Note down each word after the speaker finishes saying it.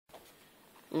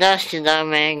Здравствуйте,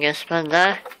 дамы и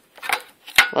господа.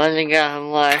 Вот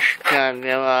гармошка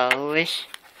Беларусь.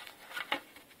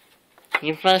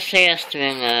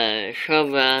 Непосредственно,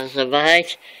 чтобы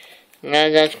забрать,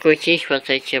 надо открутить вот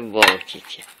эти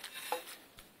болтики.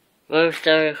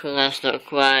 Во-вторых, у нас тут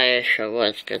клавиша,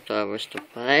 вот, которая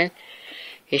выступает.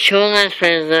 Еще у нас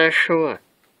произошло,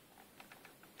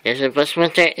 если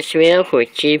посмотреть сверху,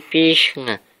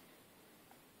 типично,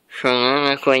 что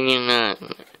она наклонена.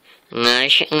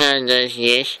 Значит, надо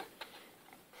здесь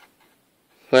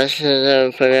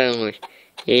просто повернуть.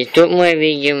 И тут мы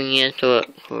видим нету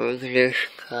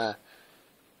кругляшка.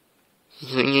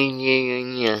 Ну, нигде ее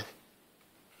нет.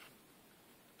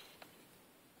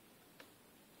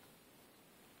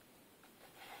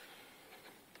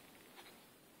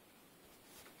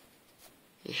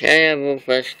 Сейчас я бы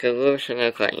подскажу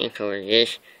накладника вот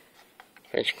здесь.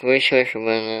 Подкручиваю,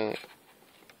 чтобы она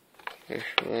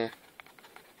пошла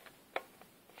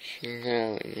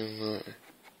сюда немного.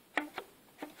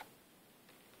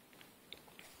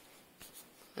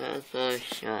 Это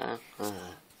все.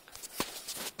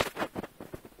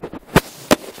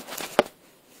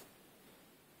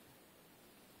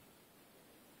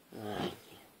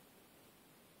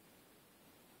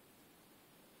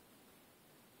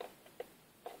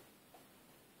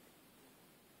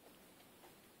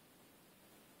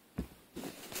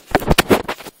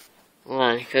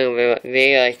 Вот, как бы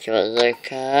берете вот за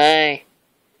край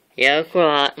и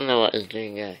аккуратно вот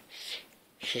сдвигаете.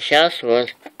 Сейчас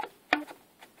вот.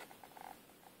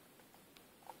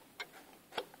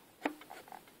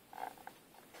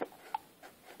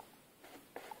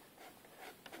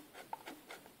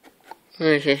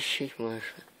 Ну, здесь чуть можно.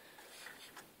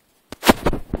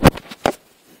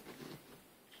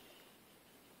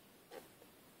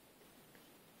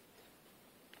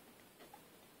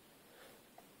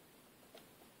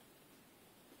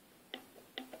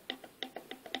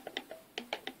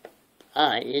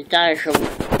 И дальше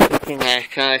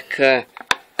как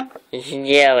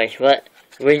сделать. Вот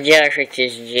вы держите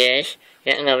здесь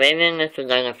и одновременно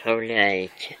туда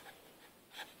направляете.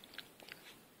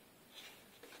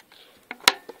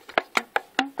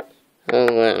 Ну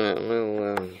ладно, мы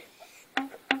уровне.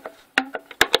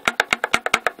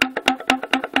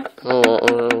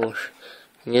 Уж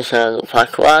не сразу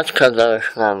покладка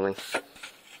должна быть.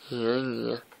 Ну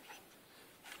нет.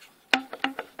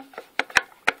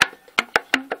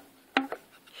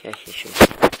 Сейчас еще.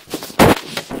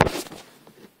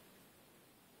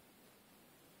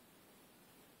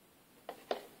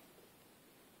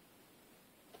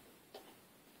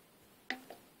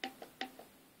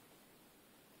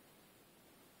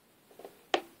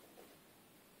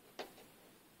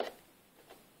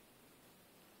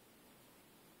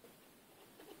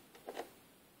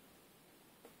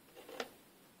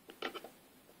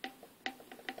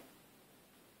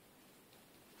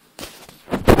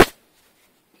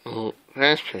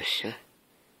 Просто все.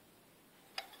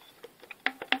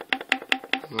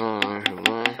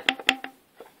 Нажимаю.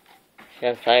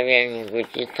 Сейчас проверим, не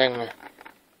гудит она.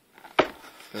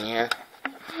 Нет.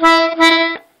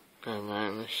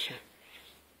 Нормально все.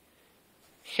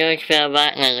 Все, теперь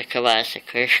обратно закрывается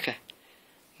крышка.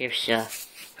 И все.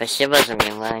 Спасибо за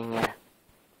внимание.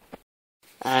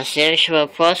 А следующий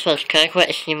вопрос, вот как вот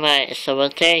снимаются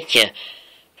вот эти,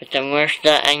 потому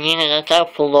что они иногда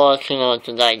так плотно вот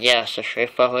туда держатся, что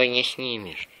их порой не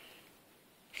снимешь.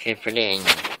 Крепление.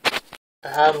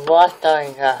 Работа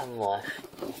и гармонь.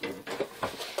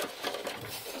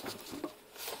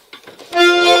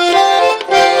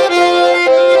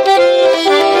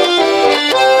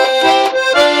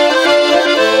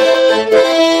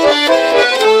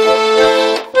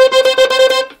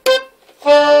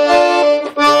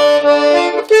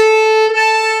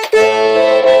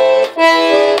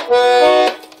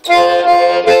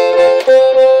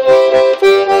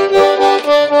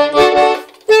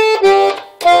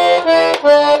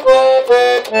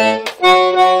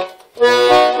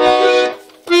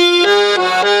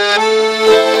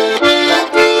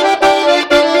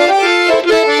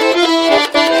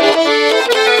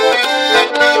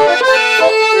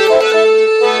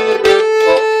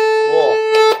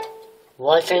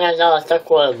 Вот иногда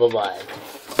такое бывает.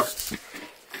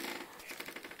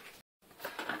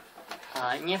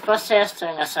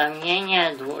 Непосредственно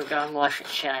сравнение двух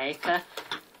гармошечайка,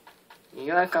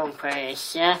 ее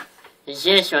компрессия.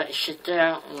 Здесь вот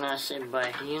 14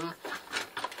 барин.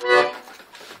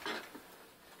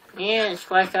 И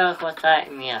сколько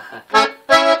хватает меха.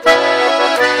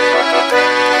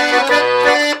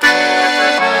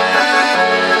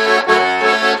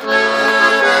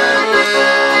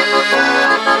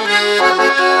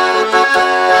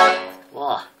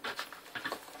 Во.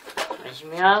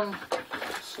 Возьмем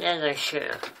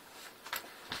следующую.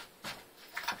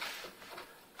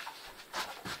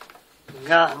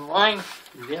 Гармонь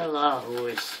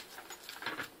Беларусь.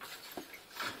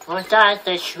 Вот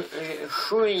это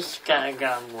шуйская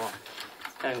гармо,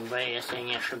 как бы, если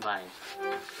не ошибаюсь.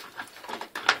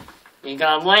 И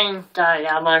гармонь-то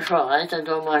ля мажор, это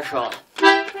до мажор.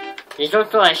 И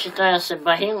тут тоже считается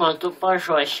богим, но тут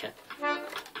пожестче.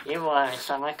 Его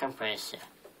сама компрессия.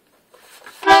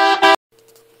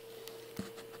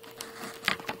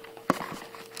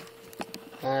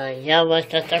 Я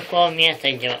вот на таком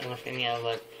методе, например,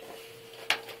 вот.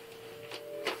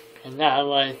 Когда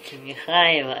вот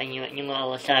Михаила, они немного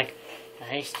вот так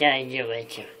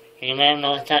растягивать их. Или, наверное,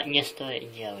 вот так не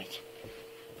стоит делать.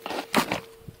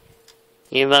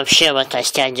 И вообще вот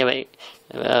растягивать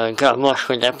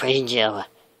гармошку до предела.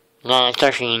 Но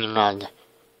тоже не надо.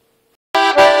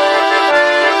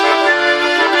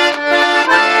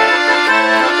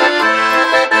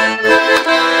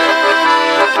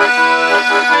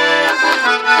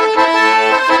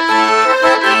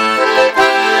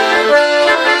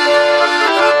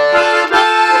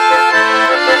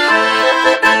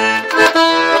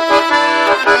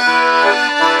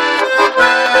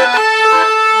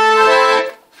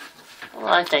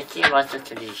 Вот такие вот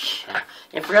отличия.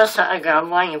 И просто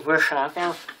гармонь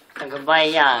вышапил, как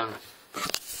баян.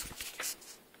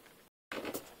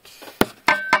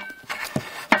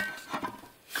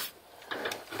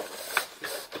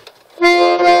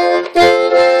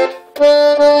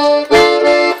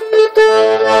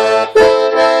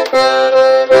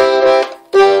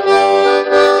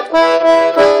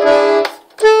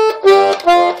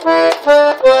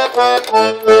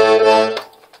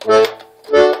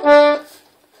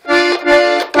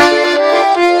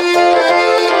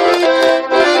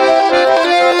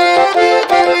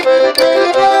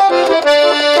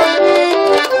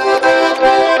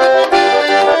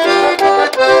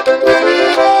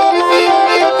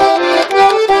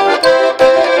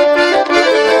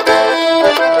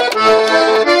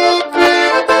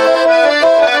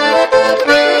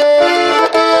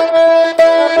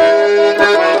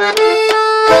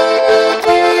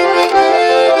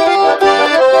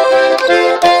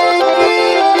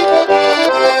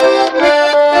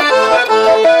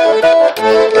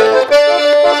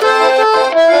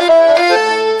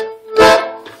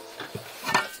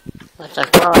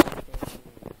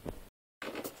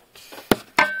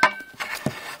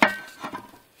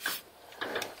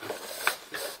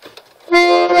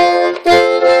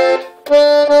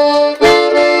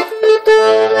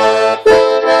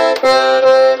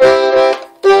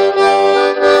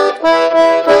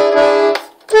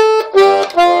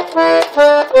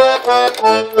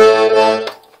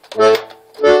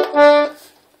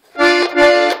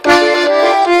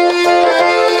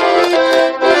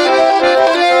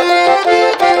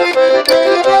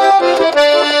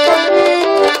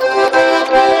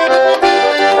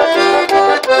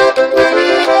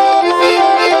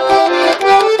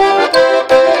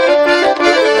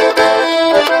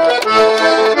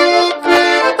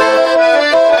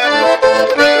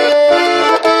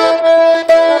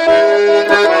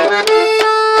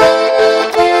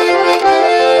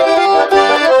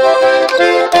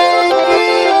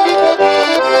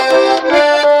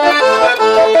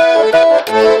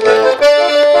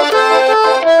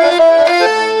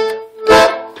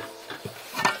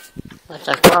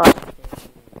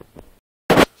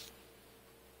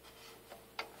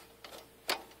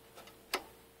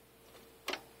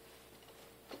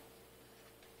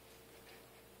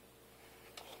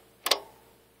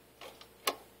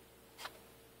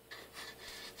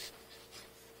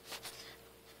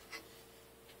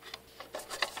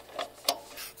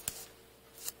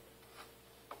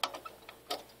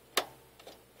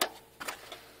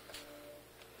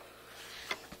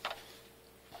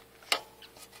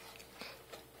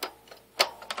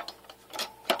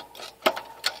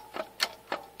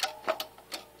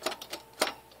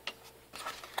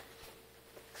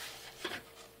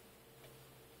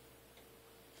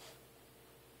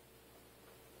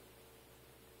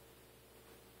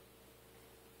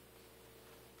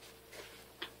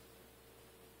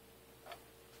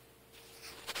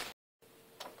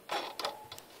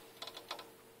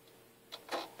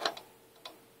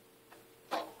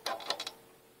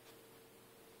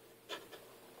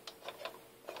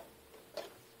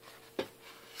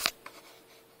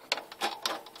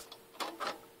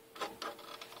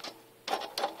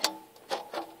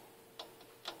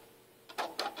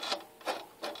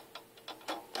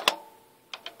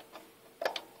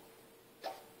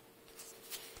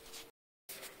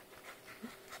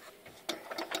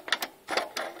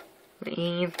 Я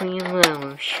не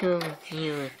понимаю, в чем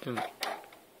дело тут.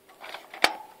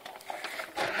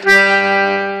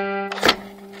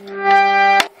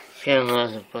 Первый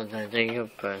раз подаю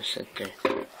просто ты.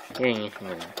 Я не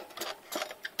знаю.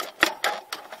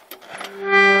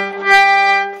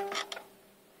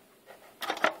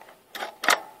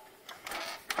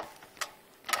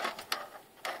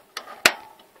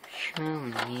 В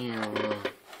чем дело?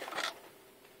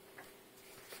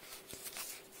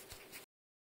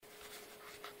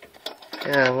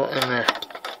 А, вот она.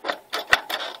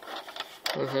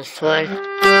 Это слайд.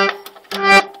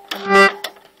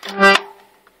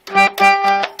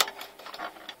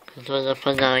 Тут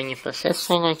западала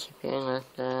непосредственно, теперь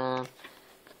надо...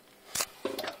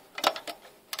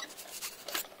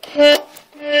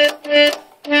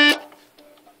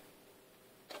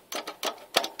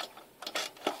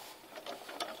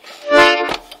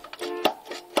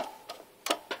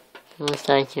 Ну,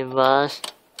 кстати, бас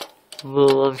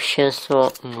был вообще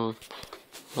согнут.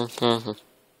 Вот этот.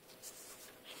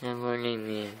 Все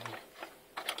более-менее.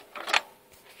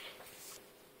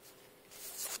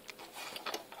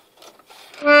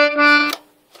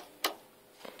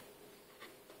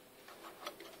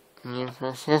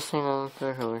 Непосредственно вот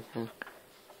тоже вот так.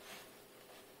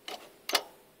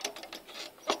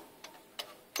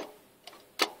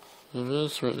 И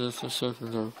видите, вот если сейчас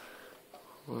идем.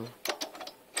 Вот.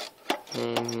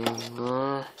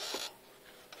 Именно.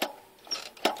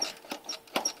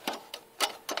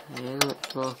 И вот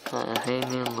только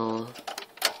именно.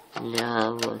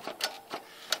 Для вот.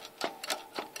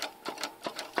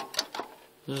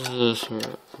 И здесь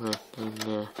вот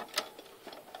для.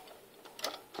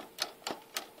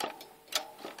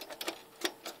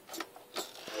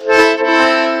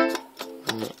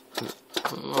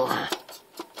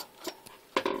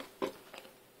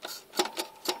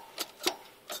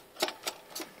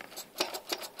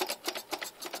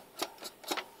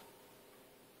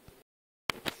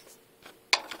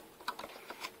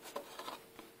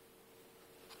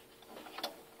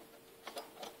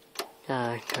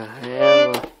 Так,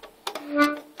 это...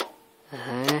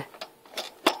 Ага.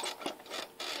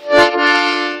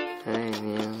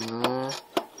 Именно.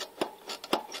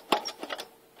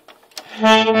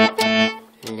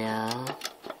 Ля.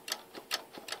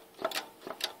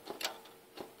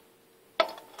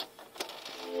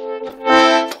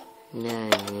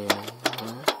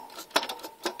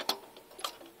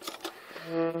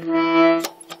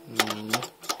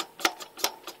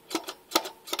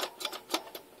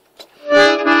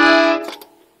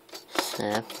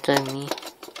 Септами.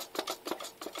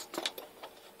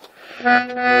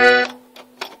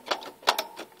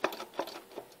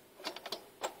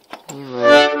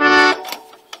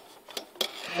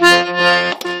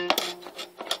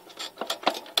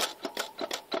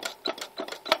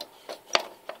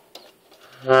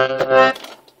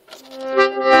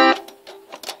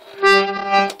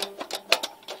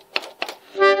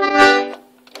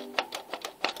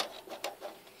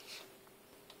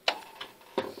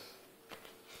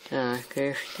 Так,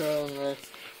 и что у нас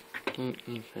тут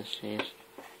непосредственно?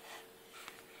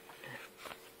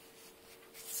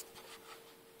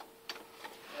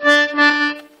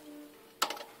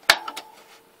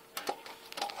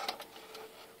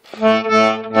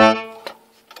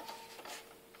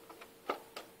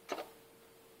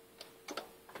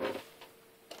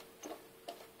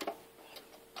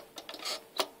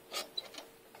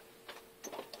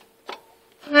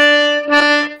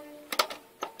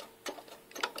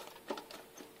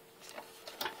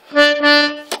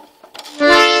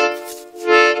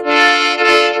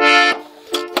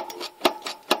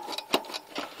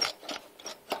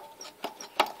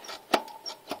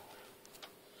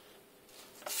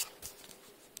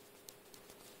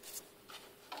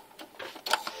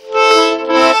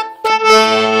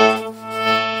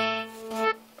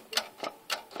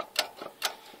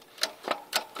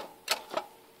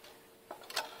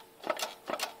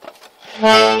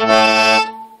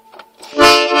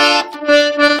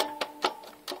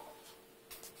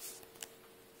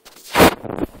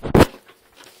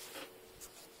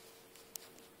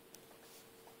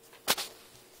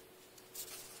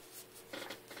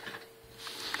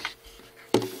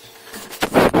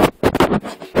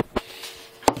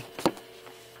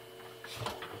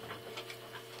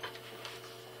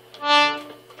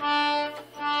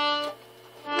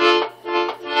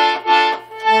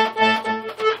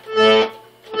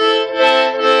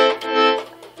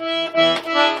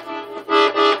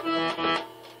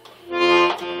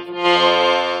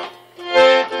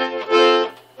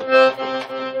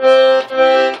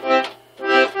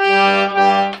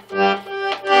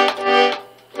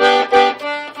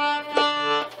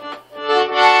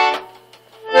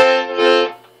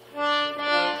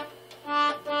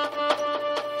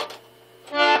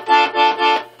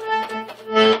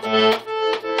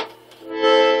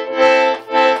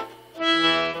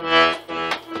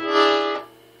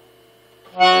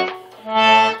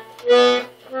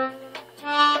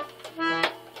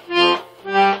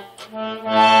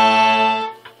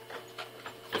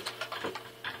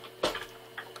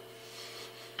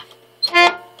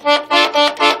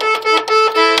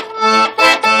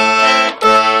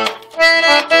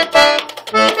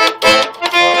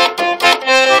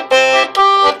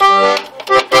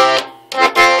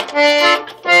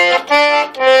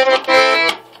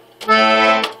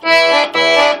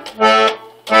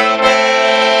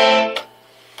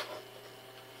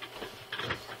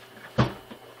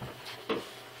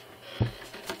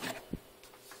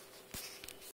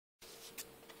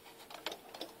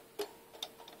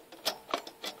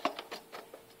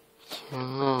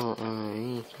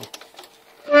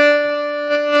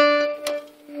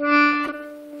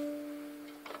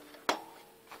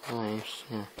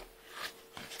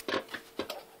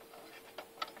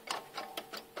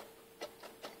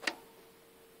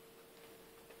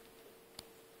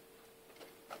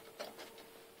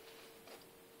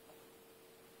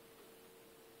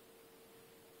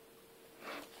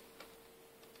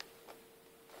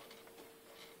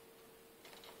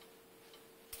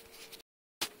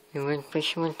 И вот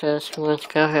почему-то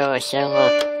открылось оно.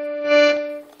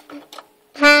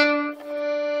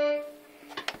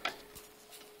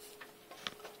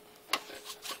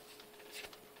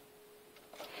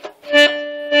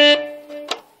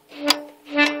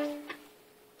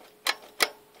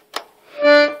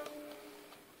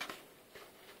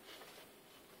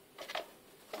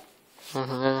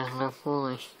 На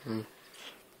полностью.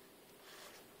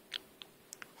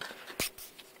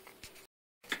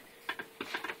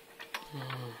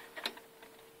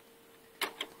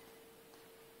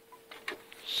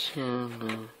 Сюда.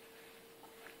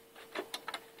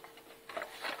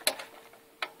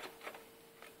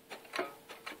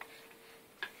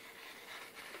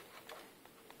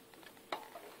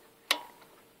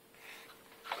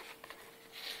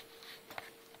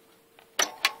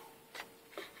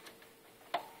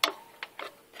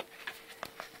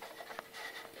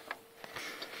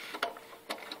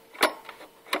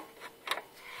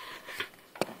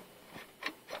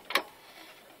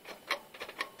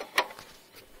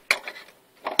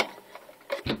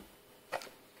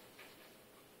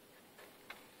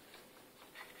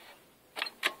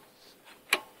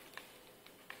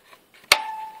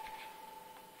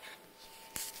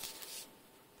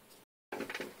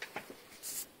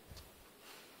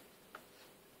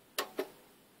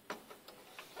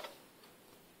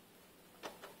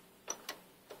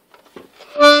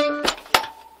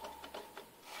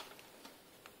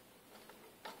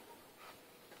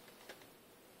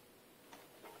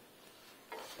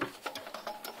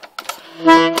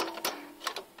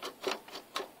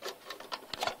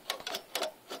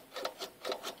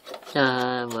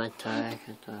 Да, вот так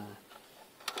это.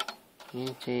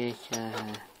 Видите?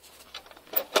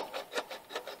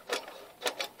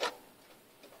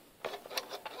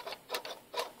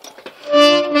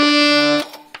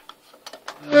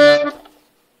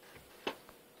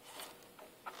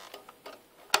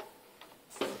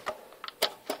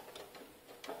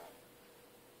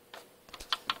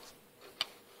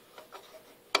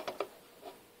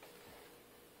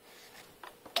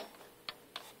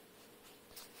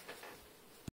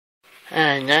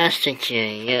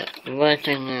 Здравствуйте, вот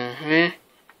она,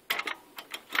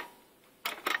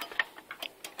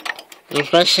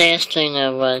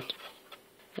 Непосредственно вот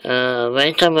в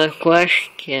этом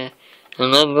окошке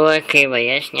оно было криво.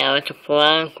 Я снял эту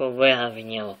планку,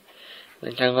 выровнял.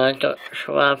 Вот оно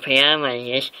шло прямо,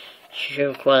 здесь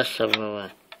чуть-чуть косо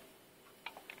было.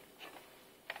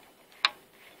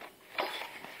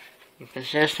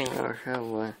 Непосредственно уже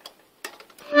вот.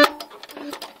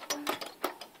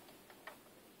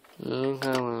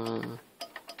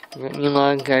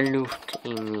 Немного люфт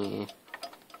имеет.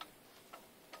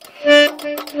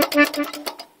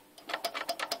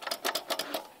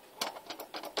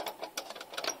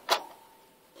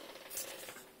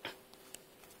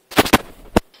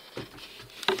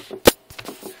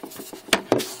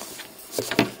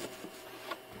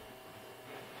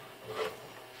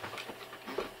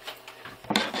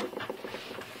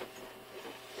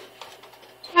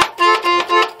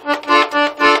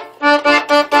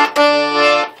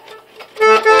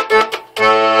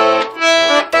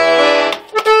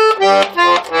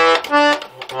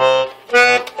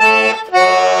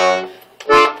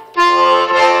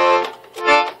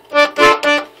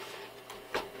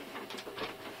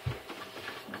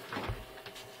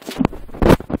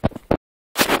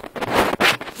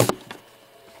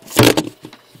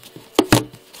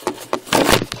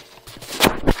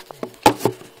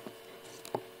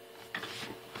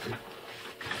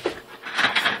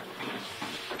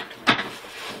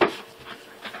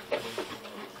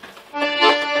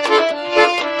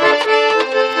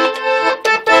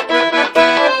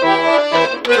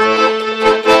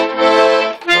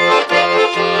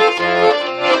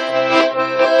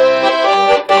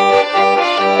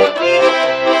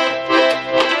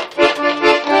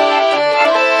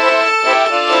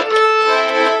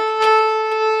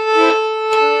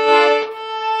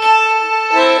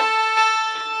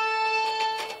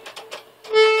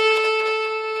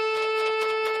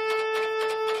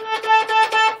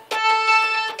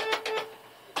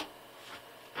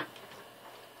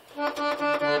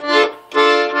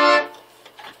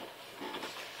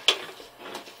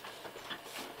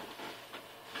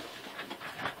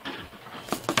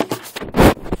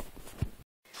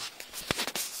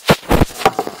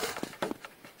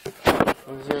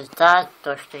 Результат,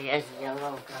 то, что я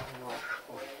сделал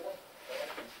гармошку.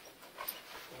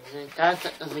 Результат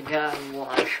с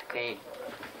гармошкой.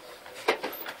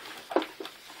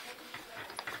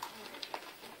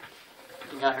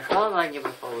 Должно вроде бы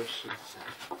получиться.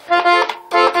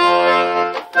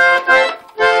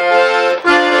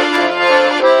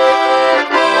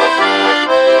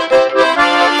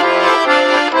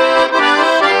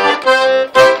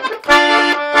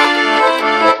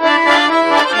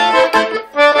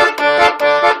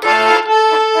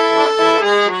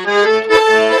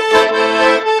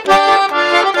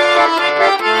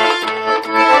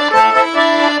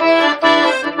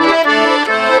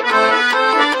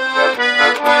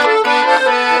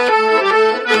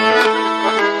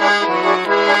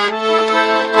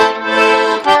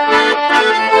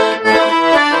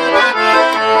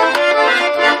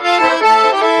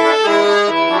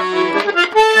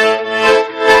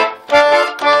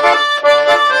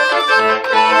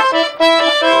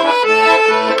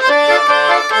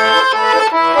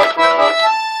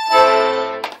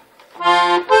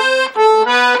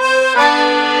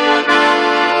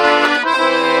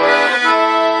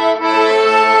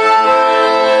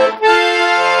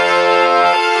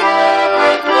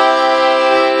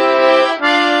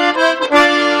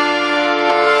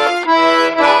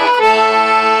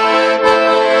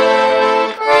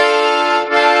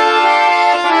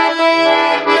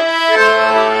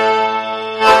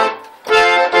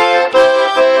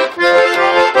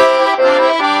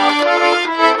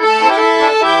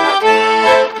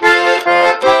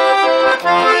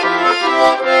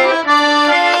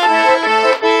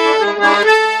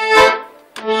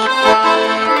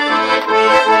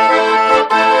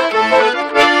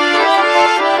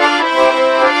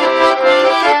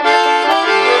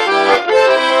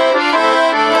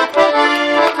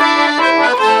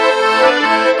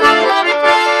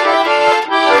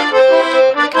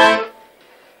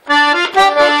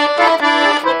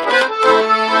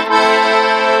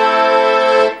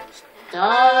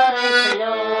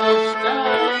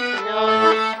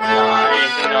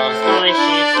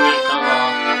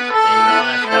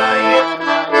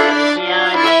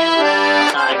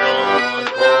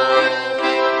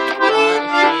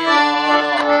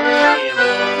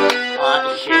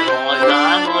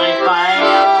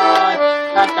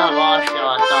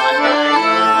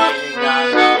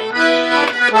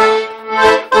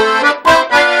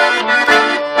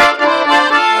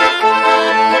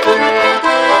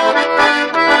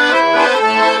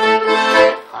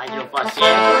 по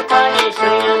свету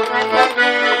танцуют на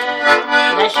коне,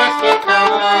 на счастье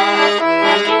того,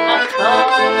 не нашел,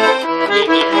 и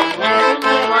не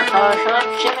мотор,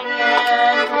 вообще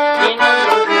нет, и на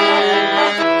душе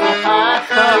не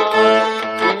хорошо,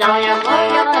 но я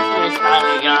боялась не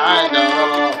старый году,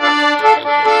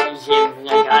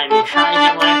 ногами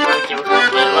шагивай против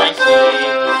желтого оси,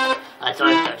 а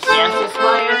только в сердце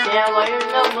свое белую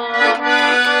любовь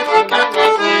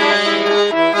нагаси,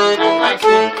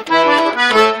 нагаси.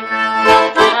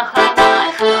 Я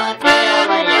хороша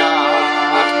белая,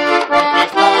 ты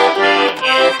слышишь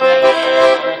нежное,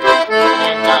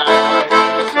 не дороже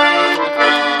цветов,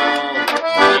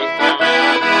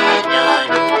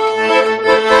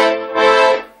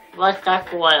 вот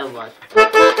такой вот.